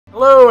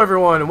Hello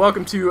everyone, and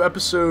welcome to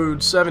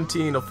episode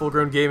 17 of Full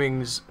Grown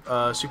Gaming's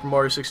Super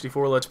Mario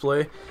 64 Let's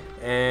Play.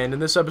 And in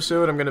this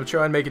episode I'm going to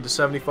try and make it to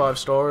 75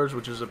 stars,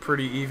 which is a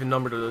pretty even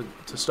number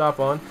to stop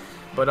on.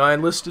 But I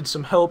enlisted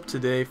some help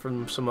today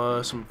from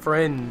some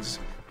friends,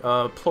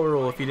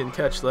 plural if you didn't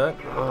catch that.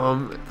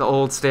 The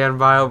old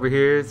standby over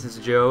here, this is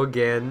Joe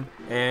again.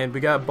 And we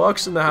got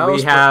Bucks in the house.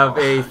 We have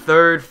a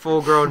third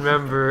full-grown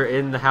member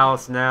in the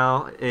house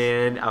now,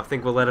 and I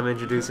think we'll let him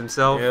introduce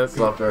himself. Yep. What's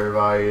up,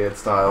 everybody?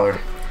 It's Tyler.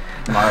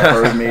 You might have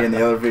heard me in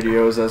the other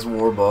videos as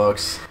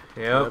Warbucks.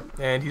 Yep.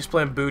 And he's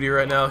playing booty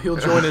right now. He'll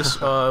join us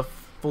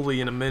fully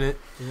in a minute.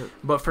 Yep.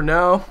 But for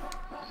now,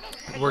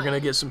 we're going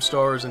to get some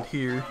stars in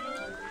here.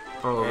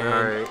 Oh,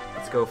 alright.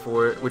 Let's go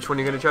for it. Which one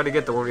are you going to try to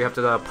get? The one where you have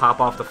to pop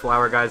off the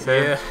flower guy's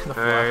head? Yeah, the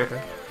flower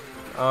guy.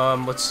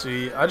 Let's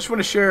see. I just want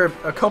to share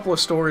a couple of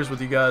stories with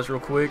you guys real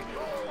quick.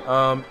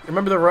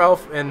 Remember the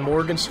Ralph and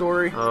Morgan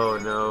story? Oh,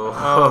 no.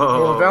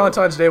 Well,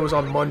 Valentine's Day was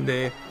on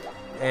Monday,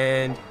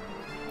 and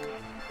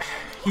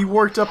he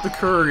worked up the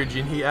courage,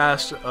 and he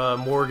asked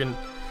Morgan,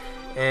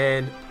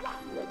 and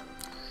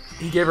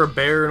he gave her a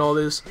bear and all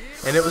this,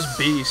 and it was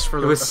Beast. It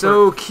was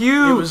so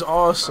cute! It was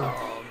awesome.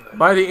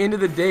 By the end of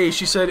the day,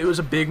 she said it was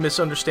a big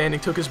misunderstanding,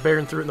 took his bear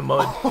and threw it in the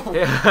mud.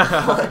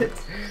 Yeah. What?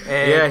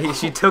 And Yeah,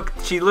 she took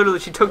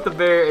the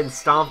bear and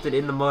stomped it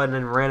in the mud and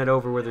then ran it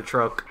over with her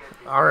truck.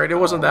 Alright, it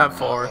wasn't that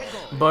far,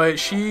 but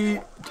she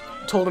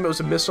told him it was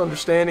a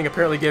misunderstanding,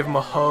 apparently gave him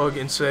a hug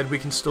and said we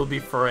can still be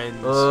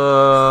friends.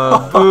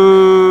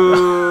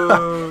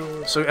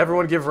 Boo! So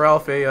everyone give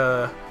Ralph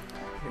a,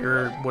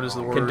 what is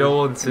the word?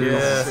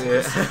 Condolences.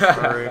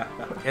 Yeah. Alright.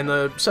 And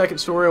the second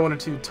story I wanted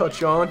to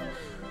touch on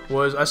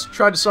was I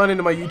tried to sign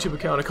into my YouTube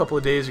account a couple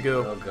of days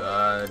ago. Oh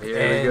god,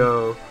 here we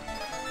go.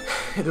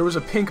 There was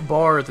a pink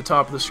bar at the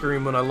top of the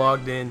screen when I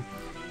logged in,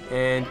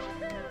 and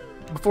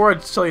before I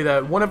tell you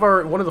that, one of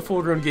the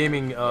Full Grown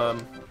Gaming,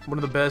 one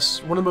of the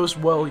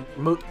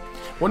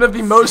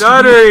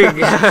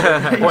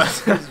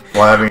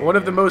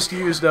most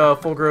used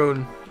Full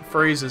Grown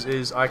phrases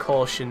is "I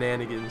call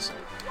shenanigans,"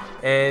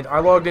 and I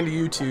logged into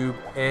YouTube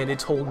and it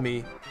told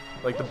me,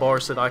 like, the bar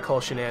said "I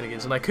call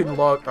shenanigans," and I couldn't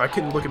look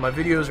at my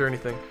videos or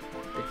anything.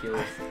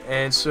 Ridiculous.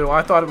 And so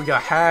I thought we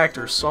got hacked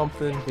or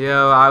something.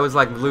 Yeah, I was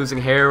like losing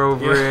hair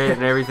over it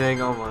and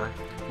everything. Oh my.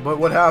 But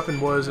what happened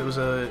was it was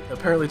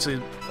apparently it's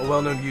a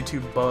well-known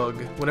YouTube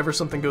bug. Whenever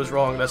something goes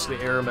wrong, that's the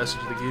error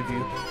message they give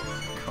you.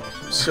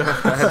 So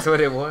That's what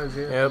it was.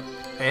 Yeah. Yep.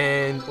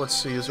 And let's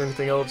see, is there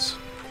anything else?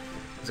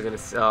 Was I gonna?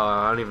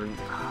 I don't even.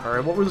 All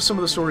right. What were some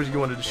of the stories you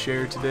wanted to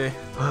share today?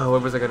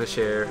 What was I gonna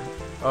share?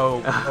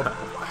 Oh,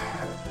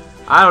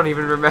 I don't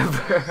even remember.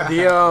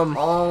 the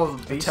Oh,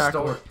 the Beast attack.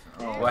 story.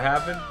 What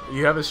happened?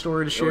 You have a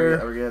story to share?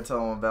 Are we gonna tell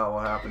them about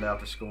what happened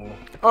after school?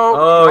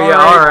 Oh yeah.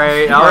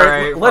 Alright. All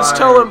right. Let's fine.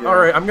 tell them. yeah. All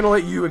right. I'm gonna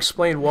let you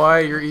explain why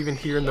you're even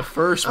here in the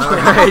first place.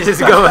 Alright,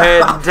 just go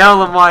ahead and tell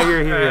them why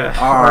you're here.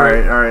 All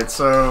right.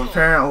 So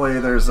apparently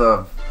there's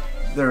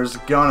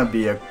gonna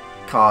be a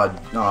COD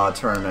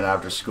tournament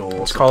after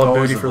school. It's Call of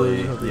Duty for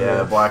supposedly.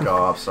 Yeah, Black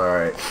Ops. All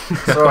right.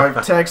 So I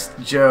text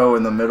Joe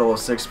in the middle of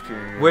 6th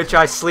period. Which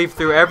I sleep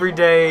through every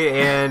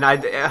day, and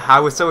I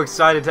was so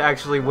excited to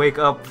actually wake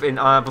up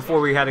before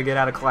we had to get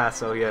out of class.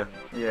 So yeah.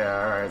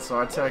 Yeah, alright, so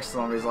I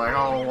texted him, he's like,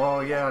 oh,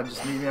 well, yeah,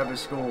 just meet me after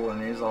school,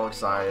 and he's all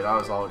excited, I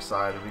was all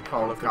excited, we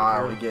called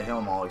Kyle to get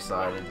him all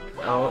excited.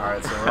 Oh.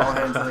 Alright, so we're all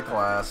heading to the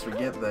class, we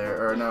get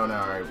there, or no,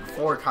 alright,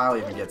 before Kyle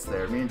even gets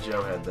there, me and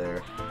Joe head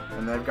there,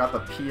 and they've got the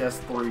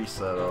PS3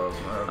 set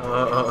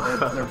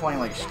up, they're playing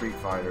like Street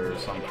Fighter or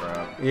some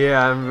crap.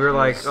 Yeah, and we were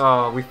like,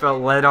 oh, we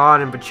felt led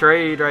on and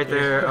betrayed right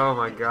there. Oh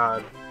my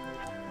god.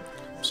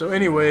 So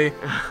anyway,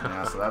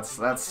 Yeah, so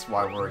that's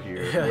why we're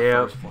here. Yeah.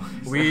 Yep.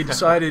 we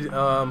decided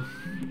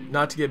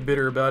not to get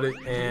bitter about it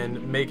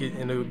and make it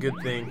into a good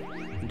thing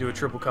and do a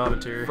triple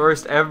commentary.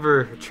 First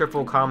ever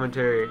triple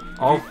commentary.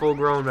 All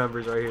full-grown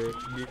members are here.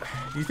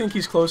 Do you think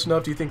he's close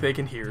enough? Do you think they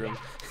can hear him?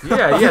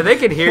 Yeah, they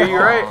can hear you,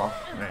 right? Aw,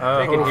 man.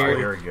 They can hear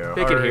Here you. we go.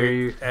 They can hear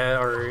you.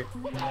 Alright.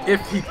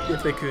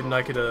 If they couldn't,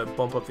 I could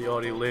bump up the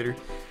audio later.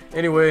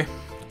 Anyway,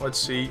 let's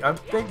see. I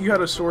think you had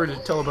a story to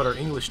tell about our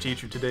English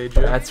teacher today,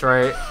 Joe. That's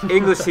right.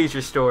 English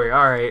teacher story.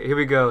 All right, here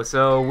we go.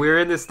 So we were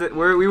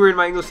in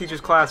my English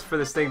teacher's class for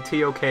this thing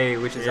TOK,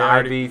 which is Yeah, I an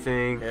already- IB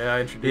thing. Yeah, I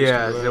introduced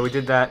Yeah, you to so that. we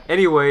did that.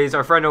 Anyways,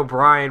 our friend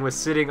O'Brien was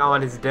sitting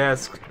on his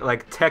desk,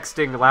 like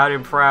texting loud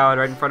and proud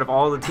right in front of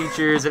all the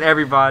teachers and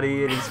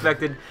everybody, and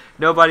expected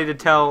nobody to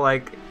tell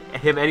like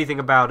him anything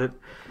about it.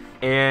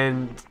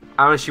 And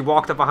I don't know, she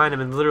walked up behind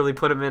him and literally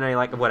put him in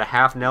a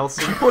half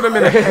Nelson. Put him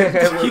in a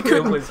he It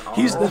couldn't. was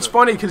It's awful.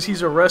 funny because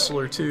he's a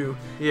wrestler too.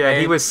 Yeah, he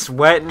And- was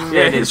sweating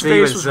Yeah, and his he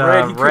face was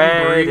red. He couldn't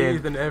red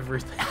breathe and and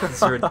everything.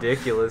 it's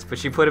ridiculous. But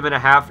she put him in a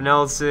half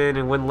Nelson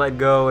and wouldn't let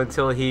go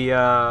until he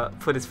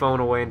put his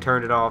phone away and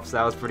turned it off. So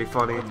that was pretty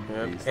funny.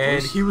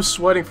 And he was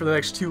sweating for the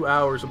next 2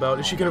 hours about,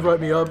 is she gonna write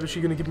me up? Is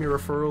she gonna give me a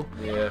referral?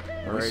 Yeah.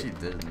 At least he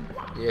didn't.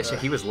 Yeah,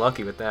 he was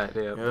lucky with that.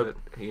 Yeah, but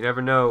you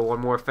never know. One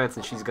more offense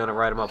and she's gonna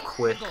write him up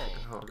quick.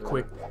 Oh,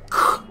 Quick.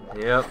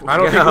 Yep. I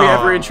don't think we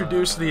ever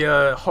introduced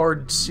the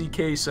hard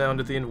CK sound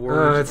at the end of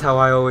words. That's how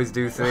I always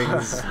do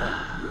things.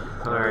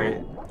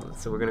 Alright.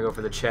 So we're gonna go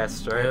for the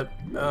chest, right? Yep.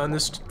 On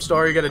this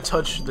star, you gotta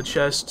touch the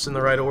chests in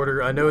the right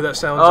order. I know that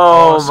sounds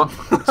Oh, awesome.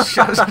 you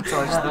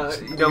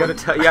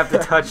have to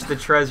touch the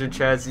treasure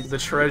chest. The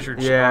treasure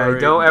chest. Yeah, Right.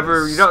 don't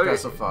ever. You don't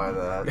specify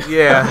that.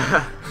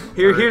 Yeah.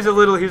 Here's a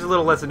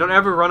little lesson. Don't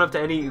ever run up to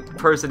any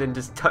person and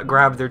just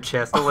grab their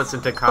chest. Don't listen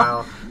to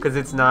Kyle, because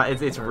it's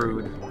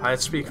rude. I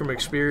speak from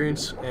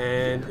experience,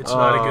 and it's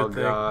not a good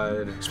thing.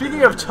 God.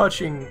 Speaking of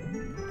touching,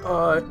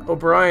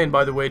 O'Brien,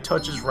 by the way,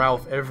 touches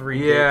Ralph every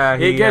day. Yeah,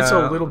 it gets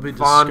a little bit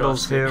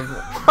fondles disgusting. him.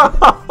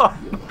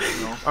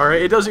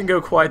 Alright, it doesn't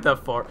go quite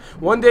that far.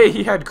 One day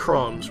he had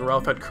crumbs.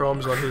 Ralph had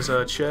crumbs on his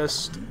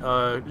chest,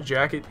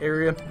 jacket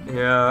area.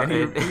 Yeah.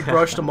 And he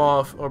brushed them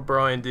off,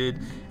 O'Brien did.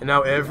 And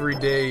now every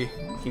day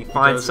he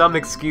finds some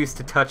excuse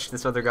to touch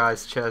this other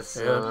guy's chest.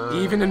 Yeah,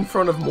 even in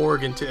front of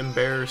Morgan to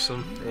embarrass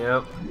him.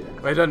 Yep.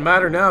 But it doesn't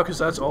matter now because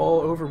that's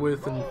all over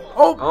with. And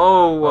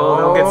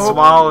don't get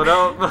swallowed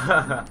up.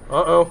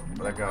 Uh-oh.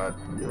 I got.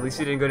 At least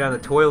you didn't go down the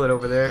toilet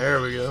over there.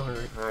 There we go.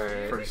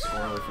 Alright. Pretty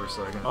squirrely for a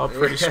second. Oh,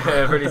 pretty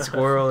squirrely. Pretty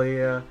squirrely,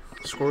 yeah.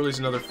 Squirrely's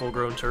another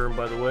full-grown term,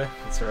 by the way.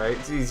 That's right.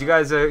 Jeez, you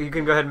guys, you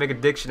can go ahead and make a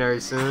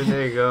dictionary soon.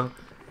 There you go.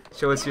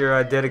 Show us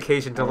your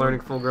dedication to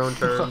learning full-grown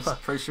terms.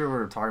 Pretty sure we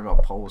were talking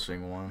about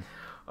publishing one.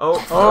 Oh,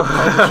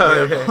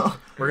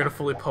 we're gonna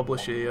fully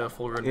publish a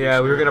full-grown dictionary. Yeah,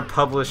 we were gonna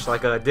publish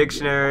like a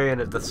dictionary and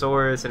a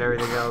thesaurus and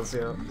everything else,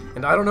 you know.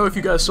 And I don't know if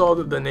you guys saw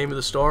the name of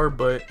the star,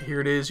 but here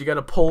it is. You got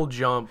a pole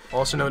jump,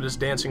 also known as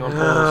dancing on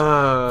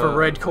poles, for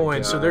red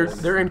coins. So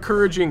they're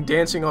encouraging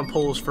dancing on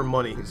poles for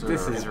money.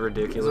 This is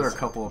ridiculous. These are a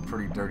couple of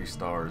pretty dirty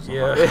stars.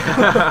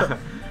 Yeah.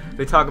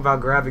 They talk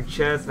about grabbing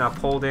chests, now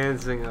pole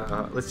dancing.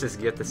 Let's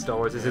just get the Star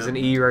Wars. This is an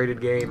E-rated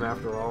game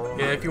after all.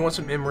 Yeah, if you want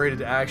some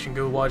M-rated action,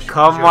 go watch.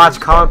 Come watch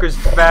Conker's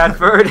Bad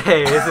Fur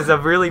Day. This is a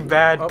really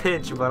bad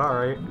pitch, but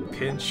alright.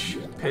 Pitch.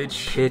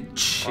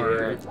 All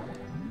right.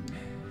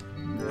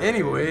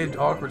 Anyway,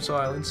 awkward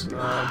silence.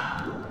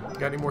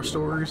 Got any more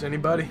stories?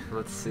 Anybody?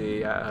 Let's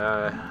see.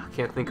 I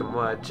can't think of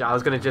much. I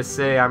was gonna just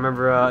say I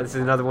remember. This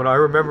is another one. I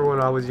remember when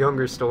I was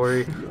younger.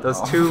 Story.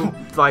 Those two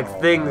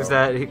things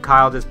that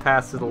Kyle just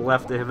passed to the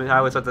left of him. I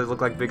always thought they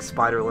looked like big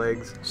spider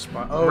legs.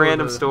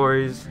 Random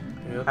stories.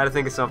 Yep. I had to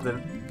think of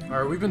something. All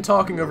right, we've been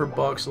talking over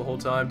Bucks the whole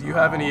time. Do you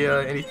have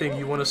anything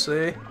you want to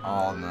say?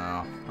 Oh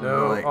no.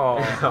 No. Really, no,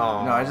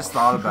 I just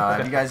thought about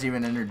it. Have you guys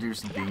even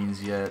introduced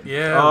Beans yet?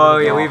 Yeah. Oh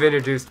yeah, we've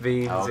introduced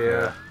Beans. Okay.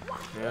 Yeah.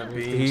 Yeah,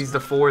 Beans. He's the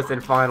fourth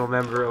and final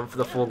member of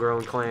the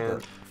full-grown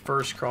clan.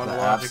 First The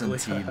chronologically.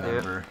 absentee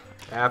member.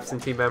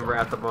 Absentee member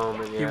at the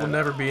moment. Yeah. He will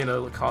never be in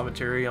a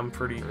commentary. I'm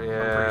pretty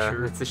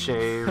sure. It's a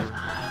shame.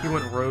 He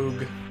went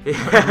rogue.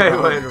 Yeah, he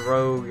went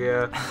rogue.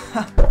 Yeah,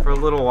 for a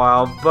little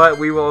while. But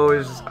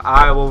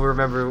I will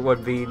remember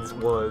what Beans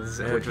was,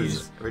 which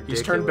was ridiculous.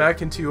 He's turned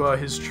back into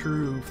his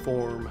true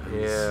form.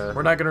 Yeah.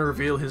 We're not gonna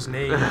reveal his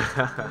name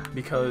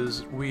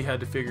because we had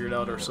to figure it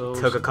out ourselves.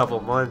 Took a couple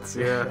months.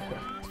 Yeah.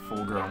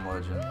 Full-grown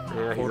legend.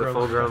 Yeah, he's a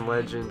full-grown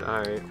legend.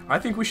 All right. I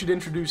think we should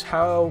introduce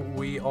how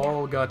we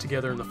all got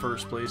together in the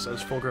first place as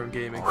full-grown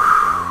gaming.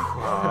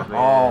 Oh, man.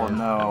 Oh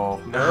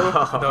no. No,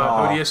 the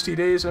ODST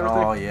days and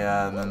everything. Oh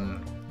yeah, and then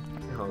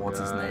what's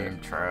his God. name?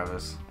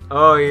 Travis.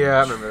 Oh yeah,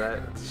 I remember that.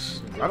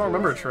 I don't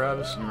remember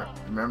Travis.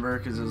 Remember?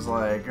 Because it was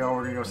like, oh,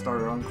 we're gonna go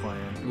start our own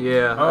clan.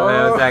 Yeah. Oh,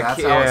 that was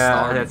that's how it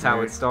started, that's how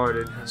it dude.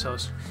 started. That's how.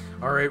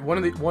 All right,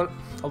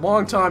 a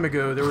long time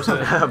ago, there was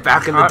a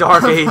Back in the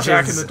Dark Ages.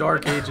 Back in the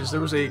Dark Ages, there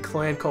was a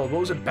clan called, what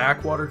was it,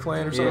 Backwater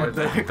Clan or something like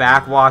that.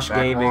 Backwash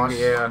Gaming.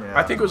 Yeah.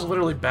 I think it was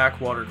literally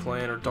Backwater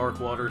Clan or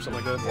Darkwater or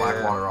something like that.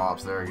 Blackwater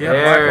Ops. There you go. Yeah,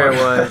 There it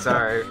Blackwater. was. All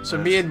right. So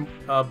me and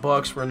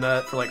Bucks were in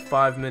that for like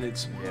 5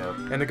 minutes, Yep.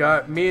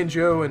 and me and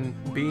Joe and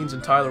Beans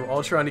and Tyler were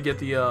all trying to get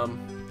the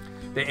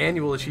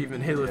annual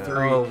achievement Halo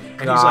 3, Oh, and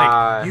he's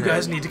God. like, "You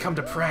guys need to come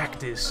to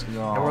practice,"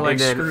 No. and we're like, And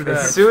then "Screw that."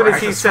 as soon as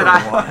he Practice said for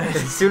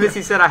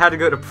what? I had to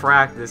go to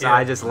practice, Yeah.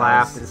 I just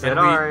laughed and said, And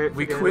 "All right."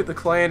 we quit the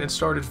clan and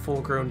started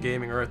full-grown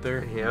gaming right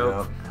there. Yep.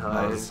 Yep.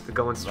 It's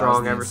going That strong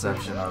was the ever since.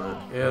 inception of it.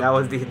 Yeah, That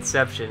was the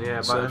inception. Yeah.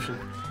 Inception.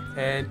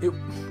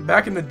 And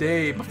back in the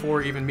day,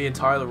 before even me and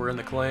Tyler were in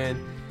the clan,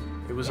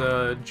 it was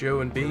Joe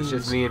and It Beans.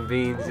 was just me and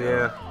Beans.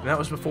 Yeah. And that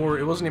was before.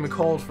 It wasn't even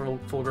called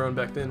full-grown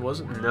back then,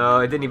 was it?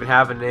 No, it didn't even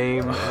have a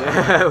name.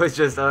 It was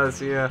just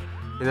us. Yeah.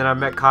 And then I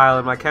met Kyle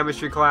in my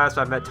chemistry class.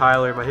 I met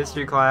Tyler in my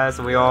history class,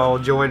 and we all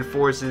joined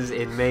forces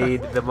and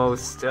made the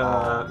most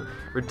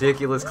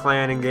ridiculous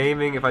clan in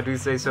gaming, if I do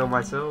say so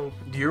myself.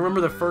 Do you remember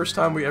the first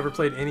time we ever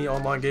played any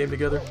online game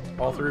together?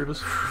 All three of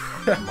us.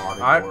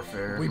 Modern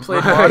Warfare. We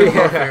played Modern Yeah.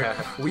 Warfare.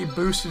 We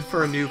boosted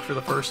for a nuke for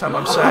the first time.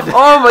 I'm sad.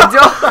 Oh my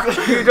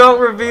god! You don't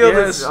reveal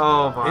Yes, this.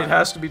 Oh my. It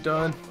has to be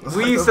done.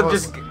 We used to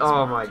just.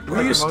 Oh my Like god.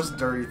 the used- most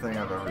dirty thing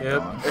I've ever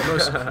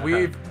Yep. done.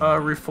 We've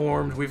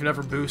reformed. We've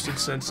never boosted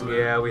since then.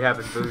 Yeah, we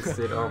haven't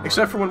boosted. Oh my.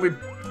 Except for when we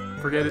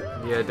forget it.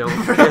 Yeah, don't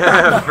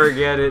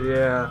forget it.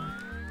 Yeah.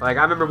 Like,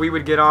 I remember we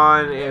would get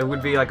on, it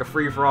would be like a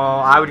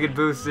free-for-all, I would get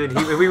boosted,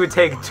 we would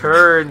take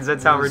turns,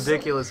 that's how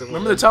ridiculous it was.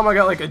 Remember the time I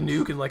got like a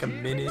nuke in like a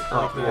minute?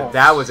 Oh,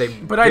 that was a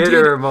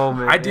bitter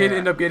moment. I did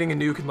end up getting a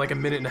nuke in like a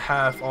minute and a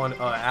half on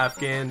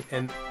Afghan,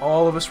 and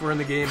all of us were in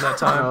the game that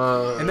time,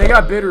 and they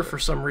got bitter for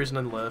some reason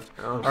and left.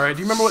 Alright,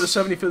 do you remember what the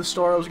 75th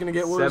star I was going to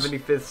get was?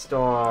 75th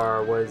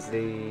star was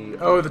the...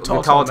 Oh, the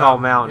tall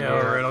mountain. Yeah,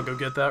 alright, I'll go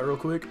get that real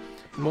quick.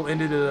 And we'll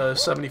end it at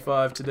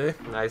 75 today.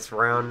 Nice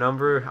round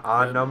number,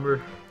 odd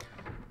number.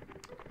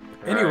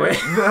 Anyway.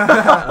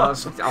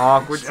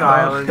 Awkward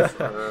silence.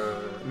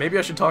 Maybe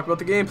I should talk about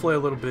the gameplay a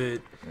little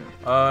bit.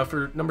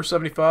 For number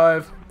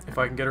 75, if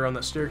I can get around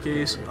that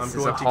staircase, I'm going to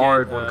get... It's a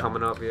hard one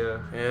coming up, yeah.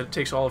 It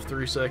takes all of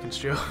 3 seconds,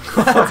 Joe.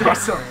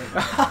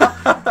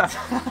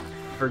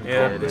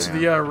 Forget it. This is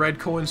the red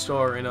coin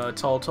star in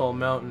Tall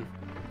Mountain.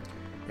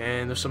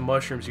 And there's some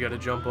mushrooms you got to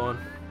jump on.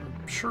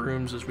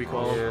 Shrooms, as we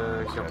call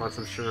them. Yeah, jump on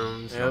some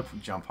shrooms. Yep.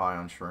 Jump high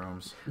on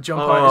shrooms.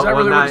 Jump high. Is that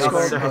really what it's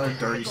called? Another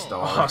dirty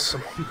star.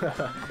 Awesome.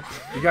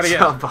 You gotta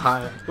jump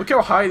high. Look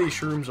how high these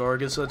shrooms are. I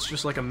guess that's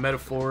just like a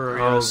metaphor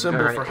or a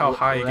symbol for how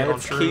high you get on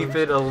shrooms. Let's keep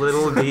it a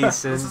little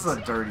decent. This is a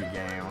dirty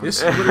game.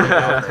 This is literally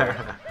out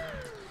there.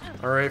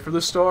 Alright, for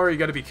this star, you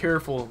gotta be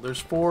careful. There's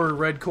 4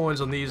 red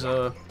coins on these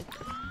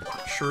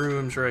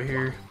shrooms right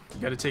here. You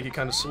gotta take it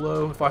kind of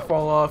slow. If I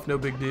fall off, no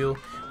big deal.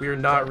 We are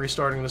not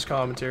restarting this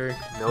commentary.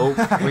 Nope,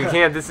 we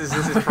can't. This is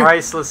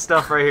priceless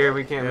stuff right here.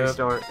 We can't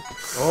restart.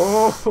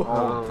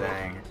 Oh,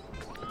 dang.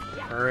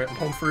 Alright, I'm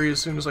home free as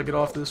soon as I get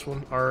off this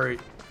one.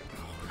 Alright.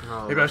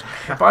 Maybe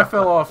if I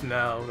fell off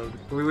now,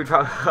 we would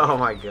probably... Oh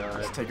my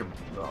god. Just take a...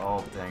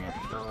 Oh, dang it.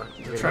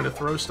 They're trying to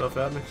throw stuff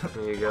at me.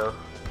 There you go.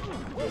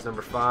 Here's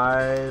number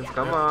 5.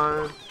 Come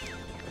on.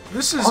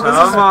 This is... Come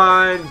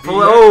on.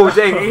 Oh,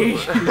 dang.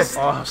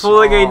 Awesome.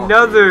 Pulling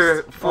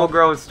another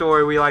full-grown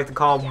story we like to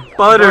call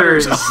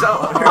Butters.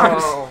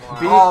 Oh,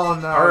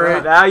 no.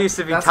 Alright. That used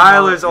to be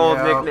Tyler's old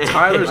nickname.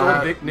 Tyler's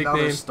old nickname.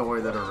 Another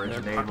story that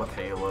originated with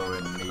Halo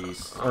and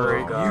Nice.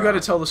 Alright, you gotta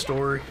tell the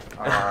story.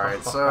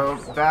 Alright, so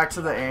back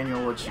to the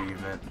annual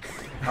achievement.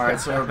 Alright,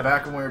 so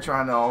back when we were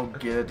trying to all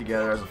get it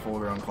together as a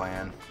full-grown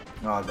clan.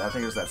 No, I think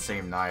it was that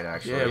same night,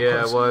 actually.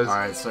 Yeah, it was.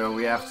 Alright, so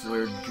we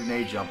were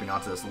grenade jumping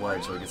onto this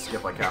ledge so we could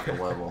skip like half the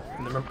level.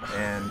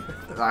 And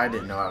I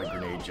didn't know how to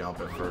grenade jump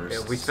at first.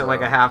 Yeah, we spent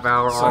like a half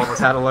hour, all of us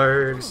had to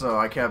learn. So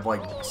I kept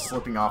like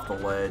slipping off the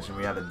ledge, and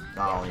we had to,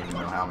 I don't even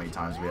know how many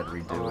times we had to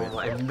redo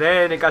it. And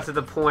then it got to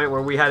the point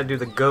where we had to do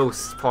the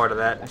ghost part of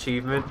that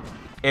achievement.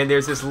 And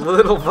there's this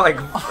little,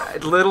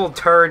 little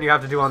turn you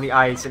have to do on the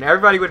ice, and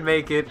everybody would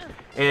make it.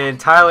 And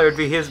Tyler would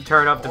be his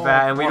turn up to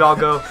bat, and we'd all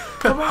go,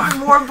 "Come on,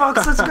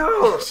 Warbucks, let's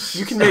go!"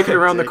 You can make it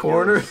around the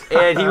corner.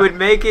 And he would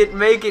make it,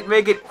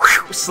 whoosh,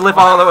 slip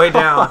all the way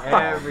down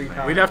every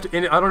time. We'd have to.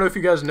 I don't know if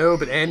you guys know,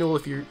 but annual,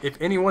 if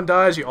anyone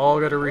dies, you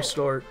all got to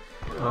restart.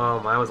 Oh,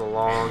 mine was a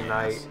long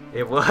night.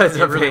 It was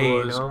a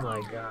pain. Oh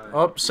my god.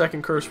 Up,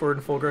 second curse word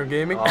in full-grown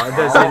gaming. Oh, it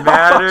doesn't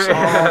matter.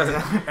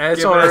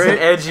 It's Give us an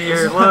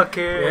edgier look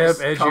here. Yep,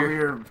 edgier. Cover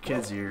your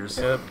kids' ears.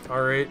 Yep.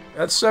 All right.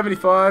 That's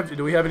 75.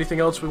 Do we have anything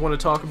else we want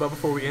to talk about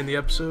before we end the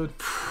episode?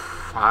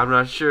 I'm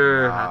not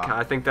sure.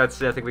 I think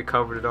that's it. I think we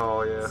covered it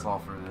all. Yeah. That's all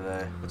for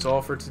today. That's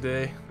all for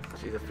today.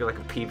 Jeez, I feel like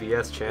a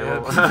PBS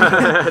channel.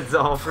 That's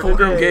all for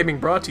Full-grown gaming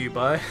brought to you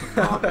by.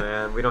 Oh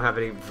man, we don't have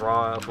any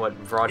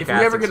broadcasting. If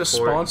we ever get a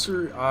support.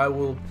 sponsor, I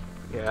will.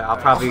 Yeah, I'll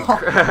probably.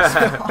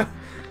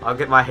 I'll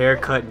get my hair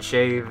cut and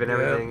shave and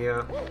everything.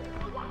 Yeah.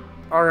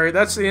 Alright,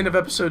 that's the end of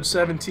episode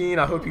 17.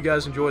 I hope you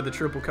guys enjoyed the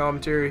triple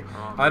commentary.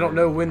 I don't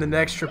know when the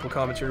next triple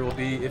commentary will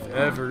be, if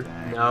ever.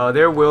 No,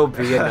 there will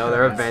be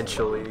another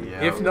eventually.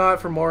 If not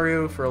for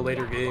Mario, for a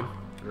later game.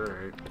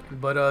 Right.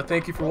 But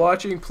thank you for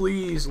watching.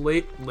 Please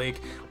like,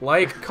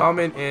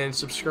 comment, and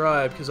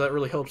subscribe, because that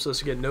really helps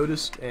us get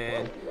noticed.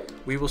 And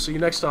we will see you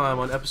next time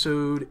on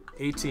episode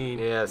 18.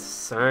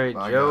 Yes, alright,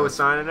 Bye, Joe guys.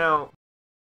 signing out.